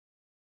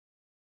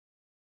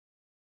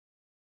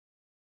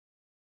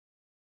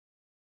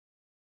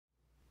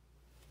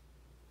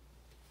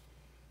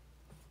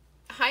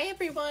Hi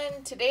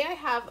everyone! Today I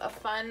have a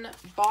fun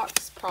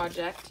box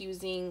project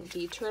using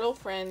the Turtle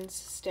Friends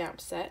stamp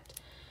set.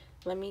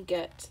 Let me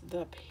get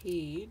the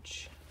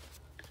page.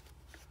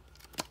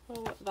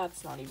 Oh,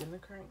 that's not even the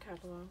current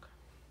catalog.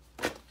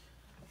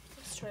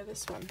 Let's try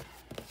this one.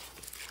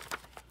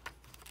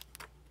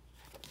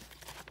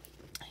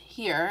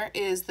 Here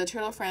is the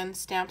Turtle Friends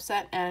stamp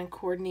set and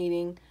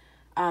coordinating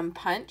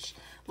punch.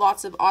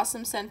 Lots of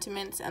awesome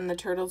sentiments and the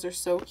turtles are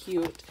so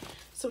cute.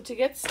 So to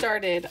get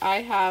started, I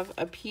have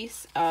a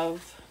piece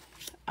of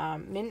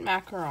mint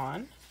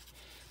macaron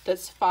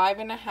that's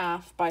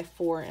 5.5 by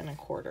 4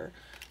 1/4.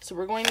 So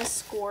we're going to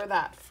score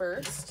that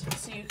first.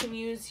 So you can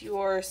use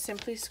your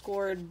simply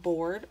scored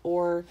board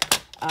or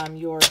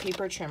your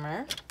paper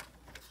trimmer.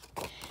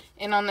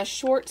 And on the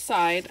short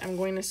side, I'm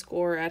going to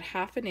score at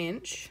 1/2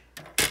 inch,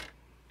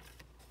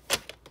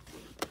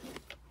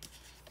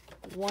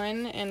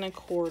 1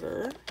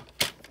 1/4,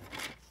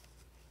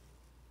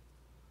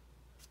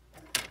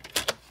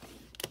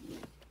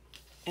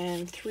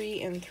 and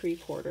 3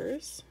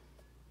 3/4.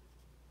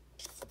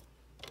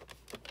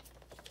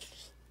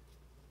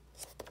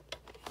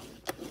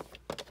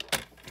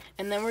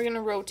 And then we're going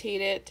to rotate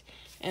it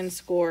and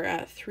score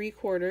at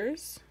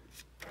 3/4,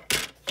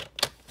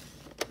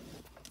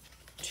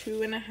 2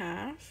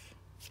 1/2,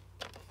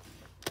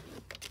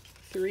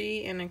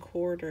 3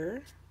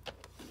 1/4,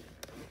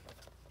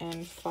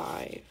 and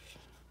 5.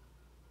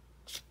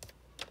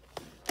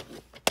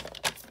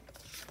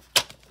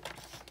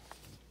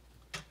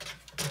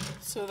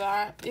 So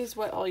that is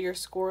what all your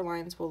score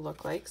lines will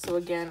look like. So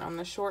again, on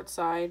the short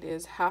side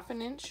is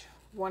 1/2 inch,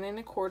 1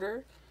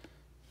 1/4,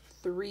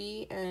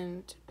 3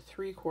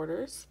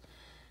 3/4,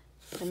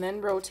 and then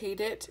rotate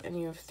it and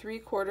you have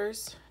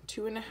 3/4,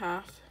 2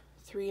 1/2,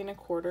 3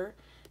 1/4,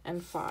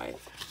 and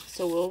 5.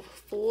 So we'll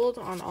fold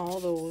on all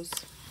those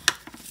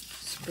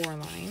score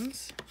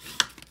lines.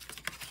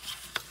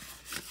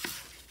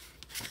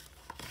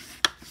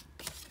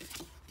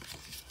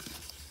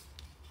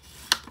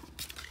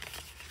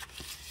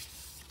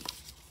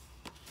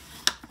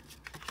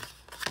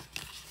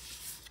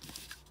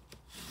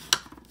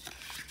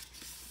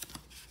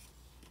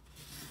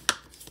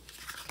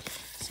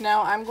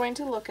 Now I'm going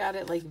to look at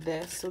it like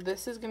this. So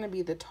this is going to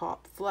be the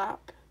top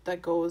flap that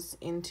goes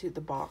into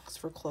the box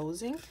for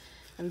closing,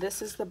 and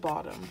this is the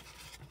bottom.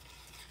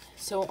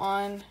 So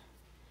on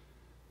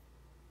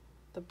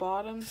the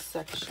bottom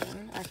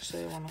section,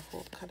 actually I want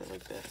to cut it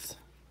like this.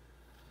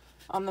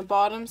 On the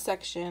bottom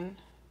section,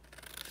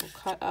 we'll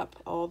cut up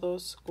all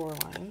those score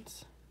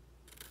lines.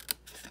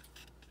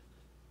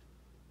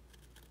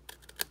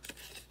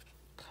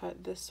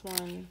 Cut this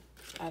one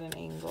at an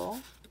angle.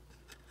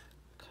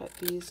 Cut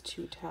these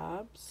 2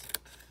 tabs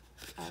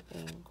at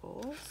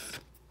angles.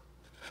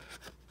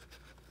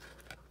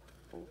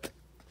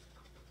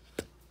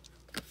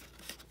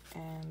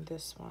 And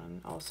this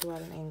one also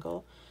at an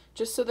angle,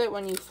 just so that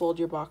when you fold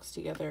your box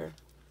together,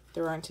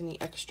 there aren't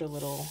any extra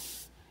little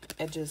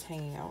edges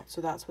hanging out.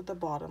 So that's what the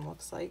bottom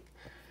looks like.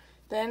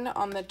 Then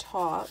on the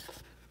top,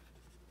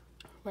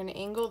 we're going to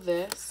angle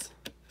this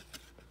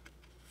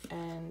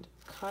and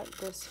cut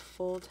this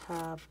full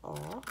tab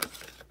off.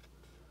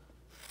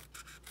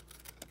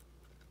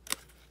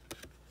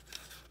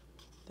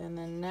 Then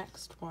the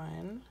next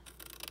one,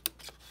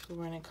 we're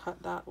going to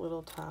cut that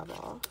little tab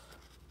off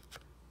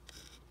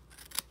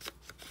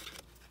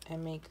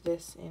and make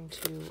this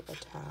into a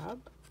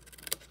tab.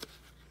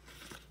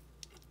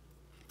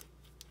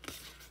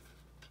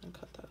 And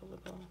cut that a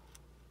little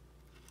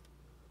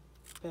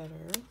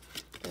better.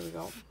 There we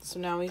go. So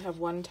now we have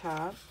 1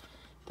 tab.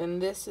 Then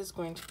this is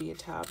going to be a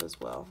tab as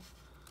well.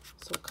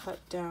 So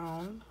cut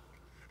down,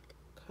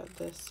 cut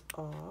this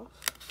off,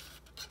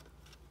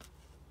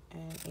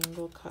 and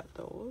angle cut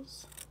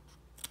those.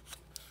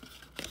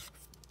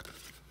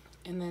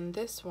 And then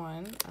this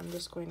one, I'm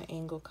just going to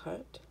angle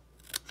cut.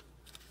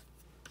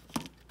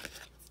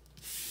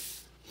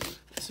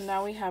 So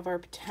now we have our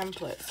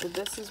template. So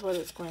this is what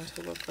it's going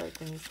to look like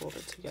when you fold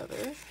it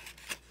together.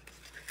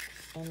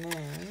 And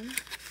then,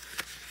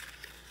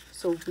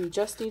 so we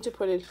just need to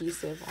put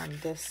adhesive on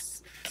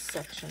this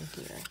section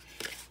here.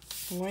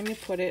 I'm going to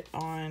put it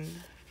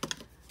on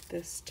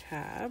this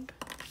tab.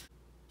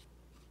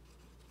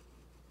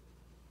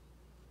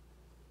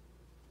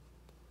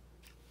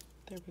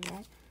 There we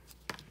go.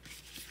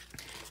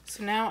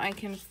 So now I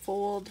can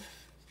fold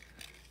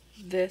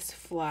this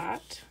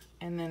flat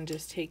and then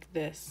just take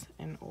this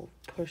and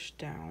push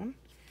down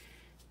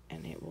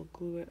and it will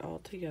glue it all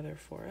together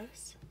for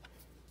us.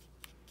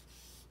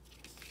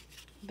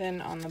 Then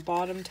on the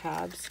bottom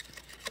tabs,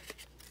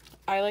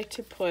 I like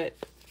to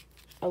put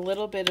a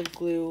little bit of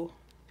glue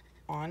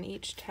on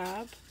each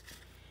tab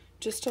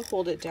just to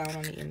hold it down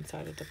on the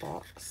inside of the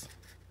box.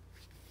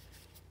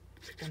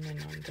 And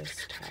then on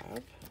this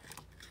tab.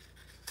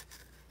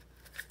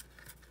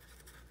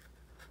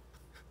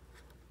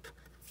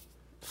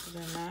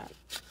 Then that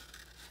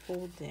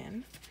folds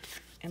in,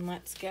 and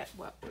let's get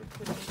what we're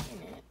putting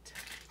in it.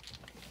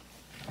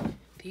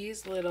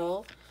 These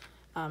little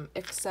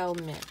Excel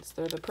mints.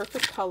 They're the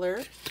perfect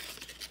color,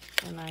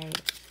 and I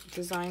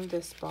designed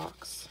this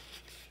box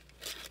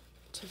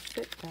to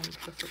fit them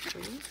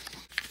perfectly.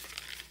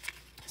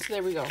 So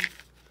there we go.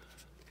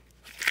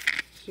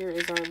 Here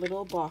is our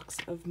little box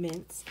of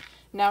mints.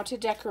 Now to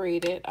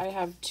decorate it, I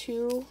have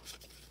two,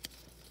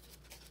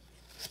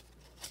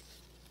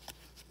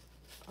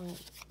 oh,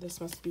 this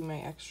must be my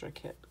extra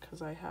kit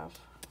because I have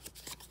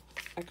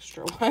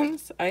extra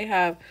ones. I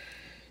have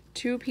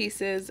 2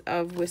 pieces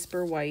of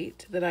Whisper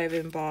White that I've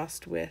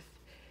embossed with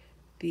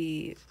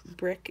the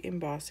brick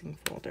embossing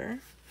folder.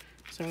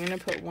 So I'm going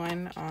to put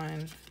one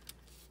on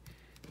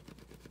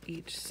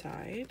each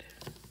side.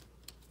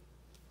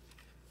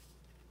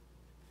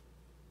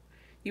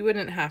 You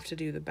wouldn't have to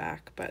do the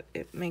back, but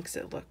it makes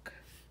it look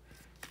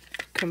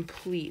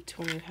complete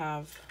when you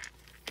have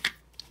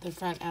the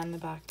front and the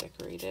back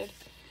decorated.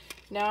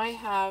 Now I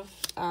have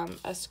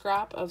a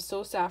scrap of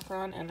So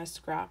Saffron and a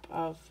scrap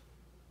of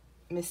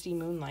Misty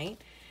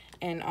Moonlight.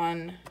 And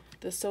on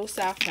the So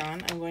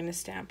Saffron, I'm going to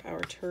stamp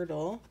our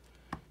turtle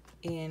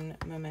in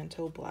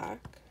Memento Black.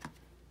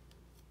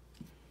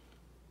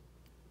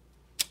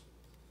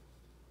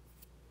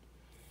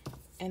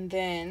 And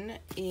then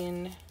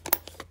in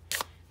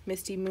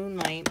Misty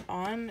Moonlight,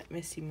 on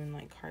Misty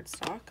Moonlight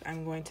cardstock,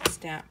 I'm going to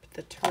stamp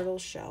the turtle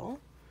shell.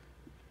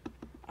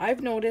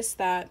 I've noticed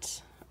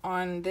that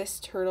on this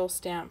turtle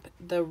stamp,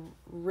 the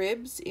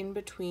ribs in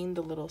between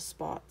the little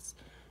spots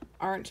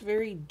aren't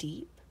very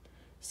deep.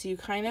 So you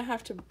kind of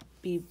have to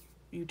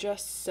you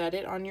just set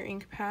it on your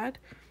ink pad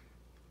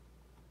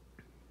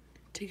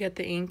to get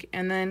the ink.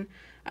 And then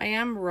I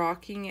am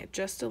rocking it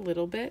just a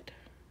little bit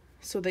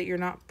so that you're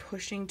not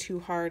pushing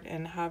too hard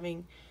and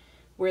having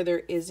where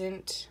there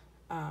isn't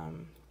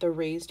the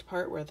raised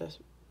part where the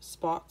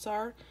spots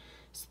are.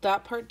 So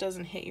that part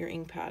doesn't hit your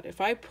ink pad.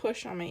 If I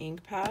push on my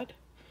ink pad,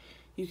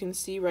 you can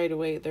see right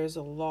away there's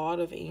a lot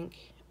of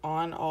ink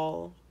on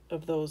all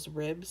of those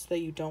ribs that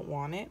you don't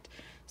want it.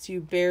 So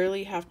you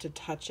barely have to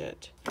touch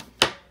it.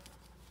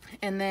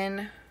 And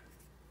then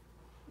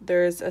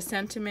there's a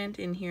sentiment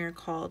in here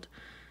called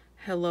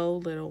Hello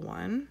Little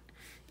One.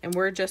 And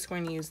we're just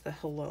going to use the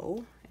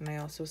hello. And I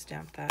also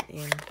stamped that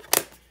in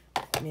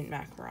mint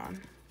macaron.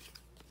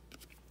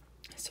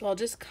 So I'll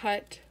just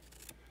cut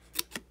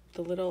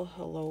the little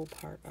hello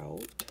part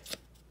out.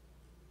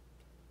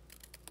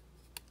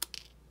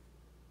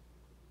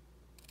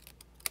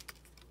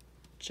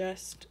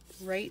 Just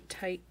right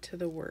tight to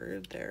the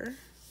word there.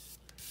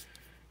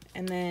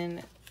 And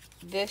then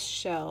this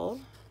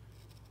shell,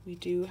 we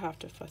do have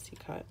to fussy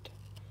cut,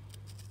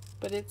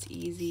 but it's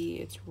easy.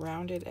 It's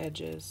rounded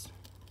edges.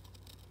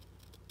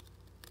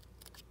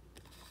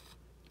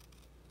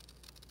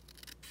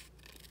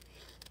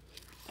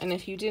 And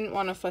if you didn't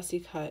want to fussy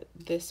cut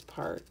this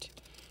part,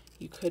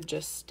 you could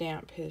just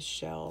stamp his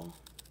shell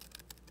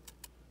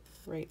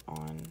right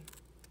on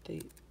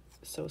the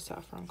So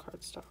Saffron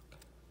cardstock.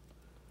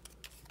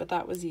 But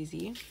that was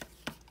easy.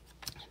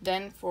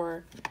 Then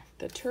for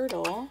the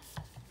turtle,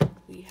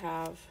 we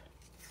have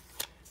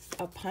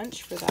a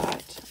punch for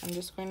that. I'm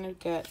just going to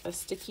get a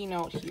sticky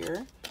note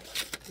here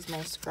because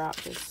my scrap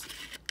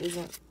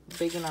isn't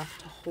big enough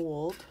to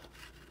hold.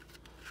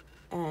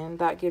 And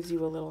that gives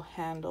you a little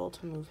handle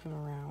to move him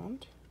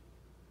around.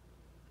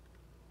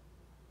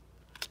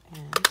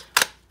 And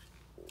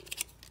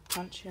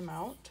punch him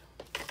out.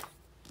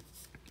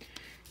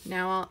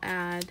 Now I'll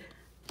add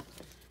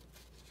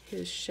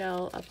his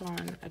shell up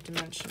on a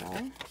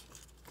dimensional.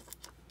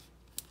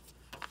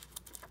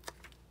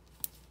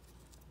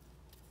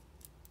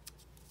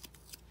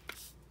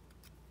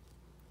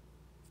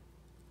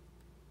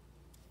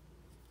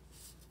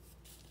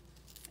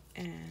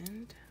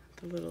 And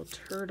the little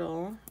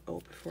turtle,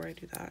 before I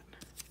do that,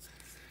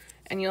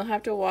 and you'll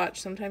have to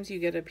watch, sometimes you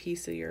get a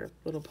piece of your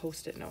little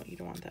post-it note, you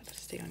don't want that to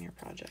stay on your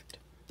project.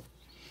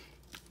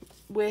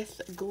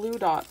 With glue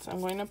dots, I'm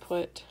going to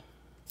put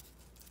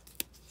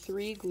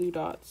 3 glue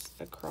dots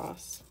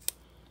across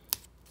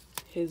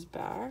his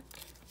back,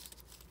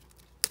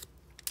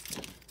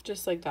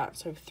 just like that.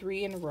 So I have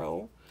 3 in a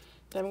row.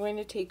 Then I'm going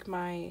to take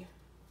my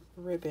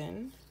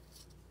ribbon,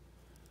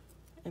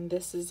 and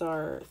this is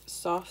our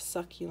soft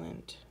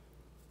succulent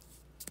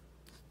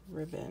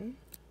ribbon.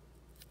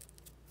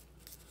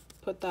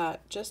 Put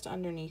that just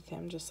underneath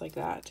him, just like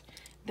that.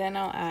 Then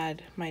I'll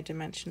add my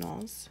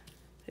dimensionals.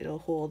 It'll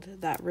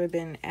hold that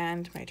ribbon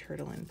and my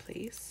turtle in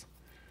place.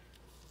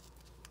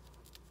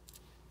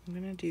 I'm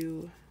gonna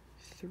do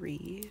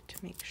 3 to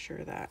make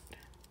sure that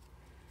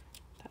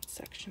that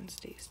section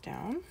stays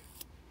down.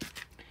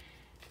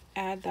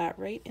 Add that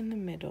right in the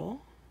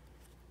middle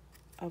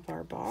of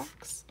our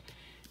box.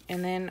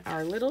 And then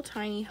our little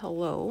tiny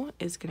hello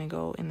is gonna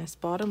go in this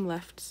bottom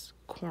left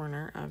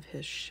corner of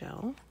his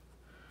shell.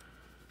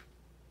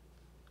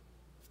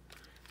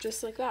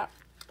 Just like that.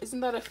 Isn't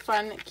that a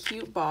fun,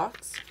 cute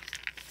box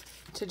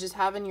to just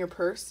have in your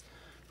purse,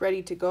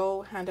 ready to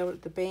go, hand out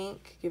at the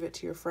bank, give it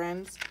to your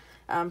friends.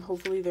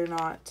 Hopefully they're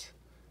not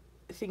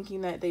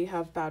thinking that they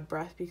have bad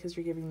breath because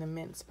you're giving them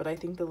mints, but I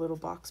think the little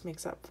box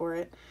makes up for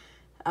it.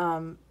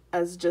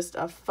 as just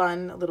a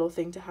fun little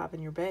thing to have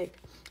in your bag.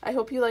 I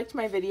hope you liked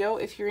my video.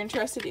 If you're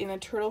interested in a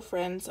Turtle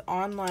Friends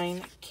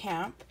online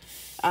camp,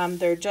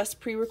 they're just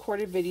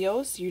pre-recorded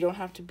videos. You don't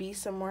have to be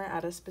somewhere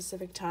at a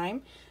specific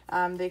time.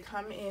 They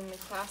come in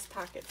class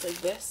packets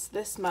like this.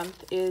 This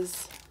month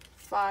is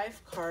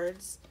 5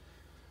 cards,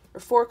 or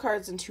 4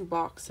 cards in 2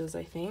 boxes,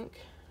 I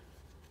think.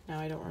 Now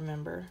I don't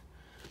remember.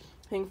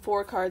 I think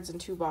 4 cards in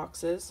 2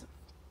 boxes.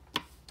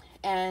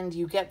 And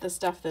you get the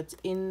stuff that's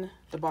in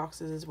the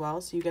boxes as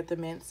well. So you get the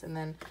mints, and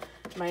then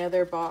my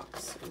other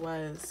box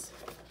was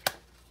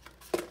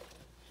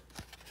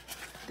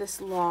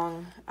this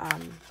long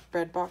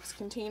bread box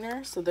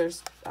container. So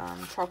there's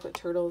chocolate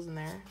turtles in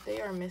there. They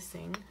are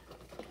missing.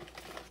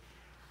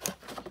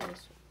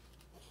 Here's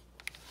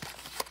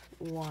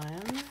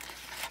one.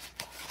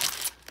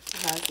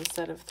 It has a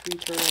set of 3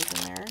 turtles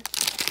in there.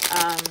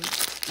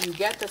 You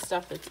get the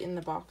stuff that's in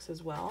the box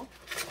as well.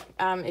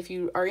 If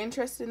you are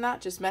interested in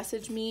that, just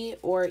message me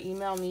or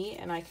email me,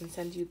 and I can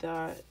send you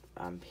the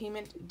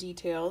payment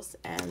details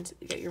and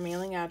get your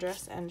mailing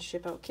address and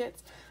ship out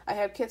kits. I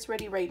have kits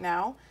ready right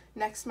now.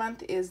 Next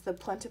month is the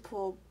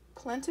Plentiful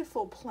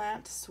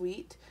Plant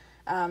Suite.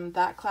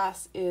 That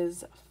class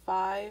is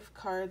 5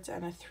 cards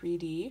and a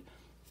 3D.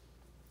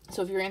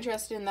 So if you're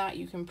interested in that,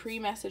 you can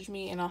pre-message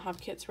me, and I'll have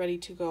kits ready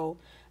to go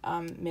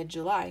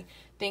mid-July.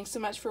 Thanks so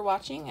much for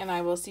watching, and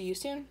I will see you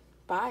soon.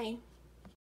 Bye.